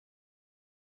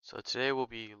So today we'll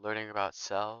be learning about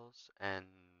cells and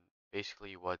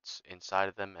basically what's inside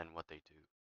of them and what they do.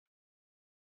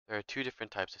 There are two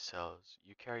different types of cells,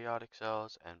 eukaryotic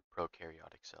cells and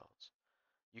prokaryotic cells.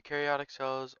 Eukaryotic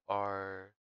cells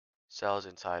are cells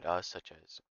inside us such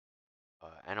as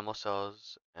animal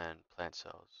cells and plant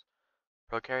cells.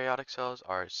 Prokaryotic cells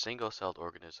are single-celled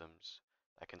organisms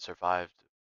that can survive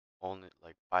only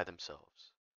by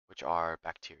themselves, which are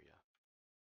bacteria.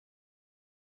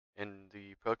 In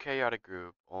the prokaryotic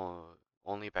group,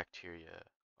 only bacteria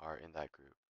are in that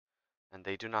group, and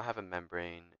they do not have a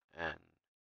membrane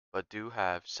but do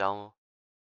have cell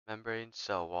membranes,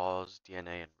 cell walls,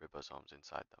 DNA, and ribosomes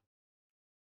inside them.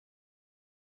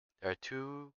 There are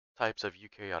two types of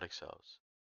eukaryotic cells,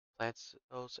 plant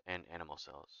cells and animal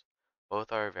cells.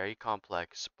 Both are very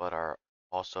complex but are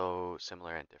also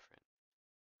similar and different.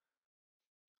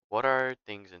 What are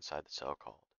things inside the cell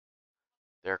called?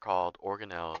 They're called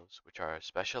organelles, which are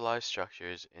specialized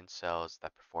structures in cells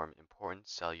that perform important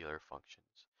cellular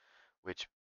functions, which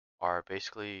are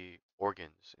basically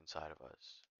organs inside of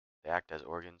us. They act as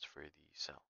organs for the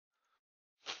cell.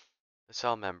 The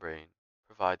cell membrane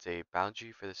provides a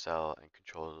boundary for the cell and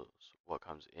controls what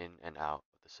comes in and out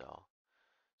of the cell.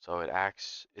 So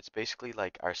it's basically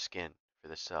like our skin for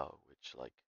the cell, which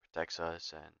protects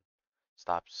us and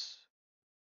stops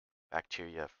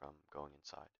bacteria from going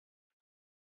inside.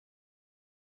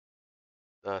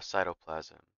 The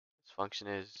cytoplasm. Its function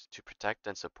is to protect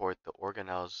and support the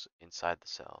organelles inside the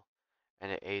cell,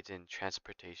 and it aids in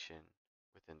transportation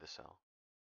within the cell.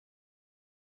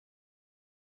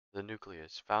 The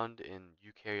nucleus, found in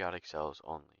eukaryotic cells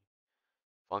only.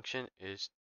 Function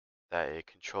is that it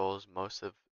controls most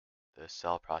of the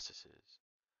cell processes.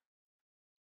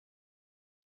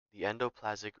 The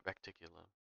endoplasmic reticulum.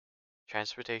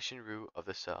 Transportation route of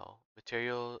the cell.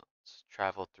 Materials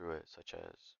travel through it, such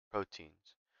as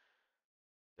proteins.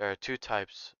 There are two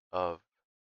types of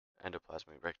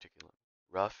endoplasmic reticulum,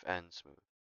 rough and smooth.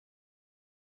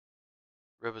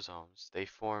 Ribosomes, they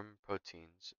form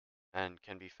proteins and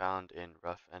can be found in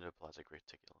rough endoplasmic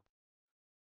reticulum.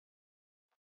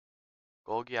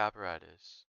 Golgi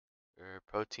apparatus are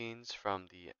proteins from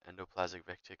the endoplasmic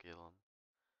reticulum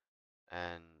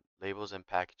and labels and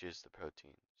packages the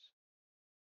proteins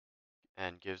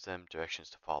and gives them directions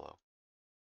to follow.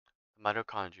 The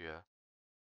mitochondria,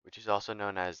 which is also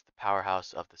known as the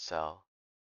powerhouse of the cell,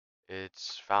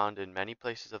 it's found in many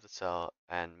places of the cell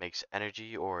and makes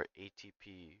energy or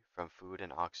ATP from food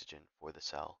and oxygen for the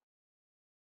cell.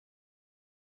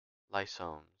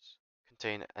 Lysomes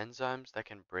contain enzymes that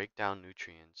can break down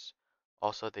nutrients.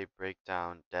 Also, they break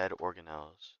down dead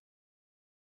organelles.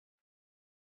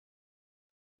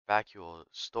 Vacuoles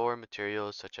store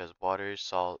materials such as water,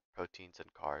 salt, proteins,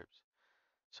 and carbs.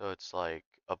 So it's like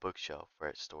a bookshelf where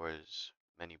it stores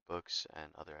many books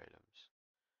and other items.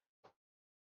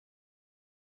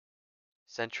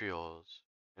 Centrioles,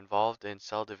 involved in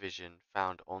cell division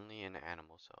found only in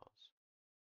animal cells.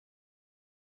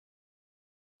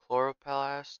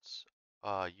 Chloroplasts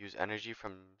use energy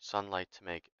from sunlight to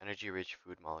make energy-rich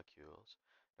food molecules,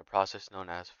 a process known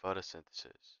as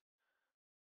photosynthesis,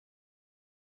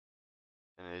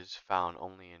 and is found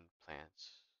only in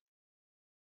plants.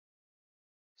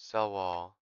 Cell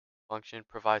wall function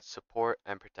provides support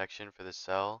and protection for the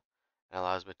cell and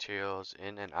allows materials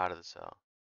in and out of the cell.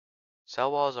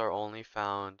 Cell walls are only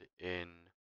found in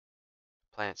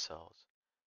plant cells,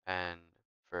 and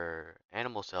for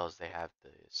animal cells, they have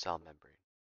the cell membrane.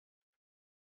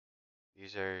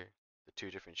 These are the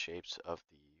two different shapes of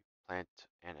the plant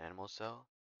and animal cell.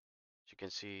 As you can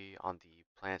see on the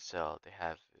plant cell, they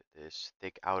have this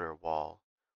thick outer wall,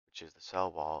 which is the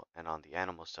cell wall, and on the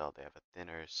animal cell, they have a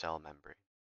thinner cell membrane.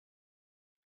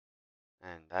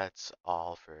 And that's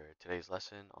all for today's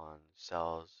lesson on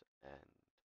cells and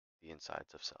the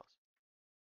insides of cells.